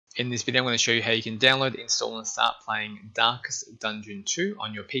In this video, I'm going to show you how you can download, install, and start playing Darkest Dungeon 2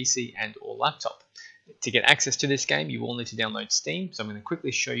 on your PC and or laptop. To get access to this game, you will need to download Steam, so I'm going to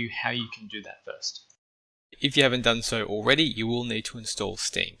quickly show you how you can do that first. If you haven't done so already, you will need to install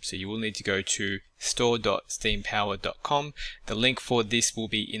Steam. So you will need to go to store.steampower.com. The link for this will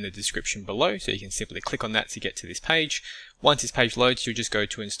be in the description below, so you can simply click on that to get to this page. Once this page loads, you'll just go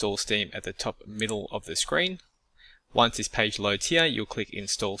to install Steam at the top middle of the screen. Once this page loads here, you'll click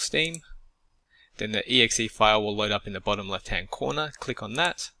Install Steam. Then the exe file will load up in the bottom left hand corner. Click on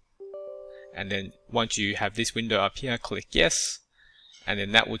that. And then once you have this window up here, click Yes. And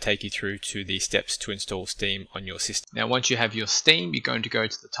then that will take you through to the steps to install Steam on your system. Now once you have your Steam, you're going to go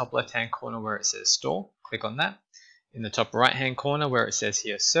to the top left hand corner where it says Store. Click on that. In the top right hand corner where it says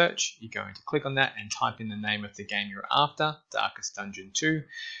here Search, you're going to click on that and type in the name of the game you're after, Darkest Dungeon 2.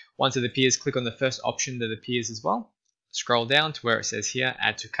 Once it appears, click on the first option that appears as well. Scroll down to where it says here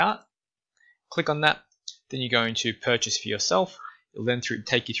Add to Cart. Click on that. Then you're going to purchase for yourself. It'll then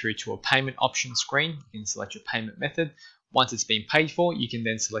take you through to a payment option screen. You can select your payment method. Once it's been paid for, you can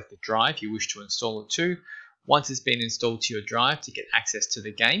then select the drive you wish to install it to. Once it's been installed to your drive, to get access to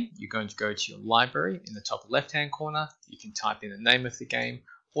the game, you're going to go to your library in the top left hand corner. You can type in the name of the game,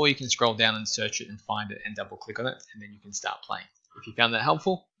 or you can scroll down and search it and find it and double click on it, and then you can start playing. If you found that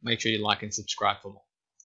helpful, make sure you like and subscribe for more.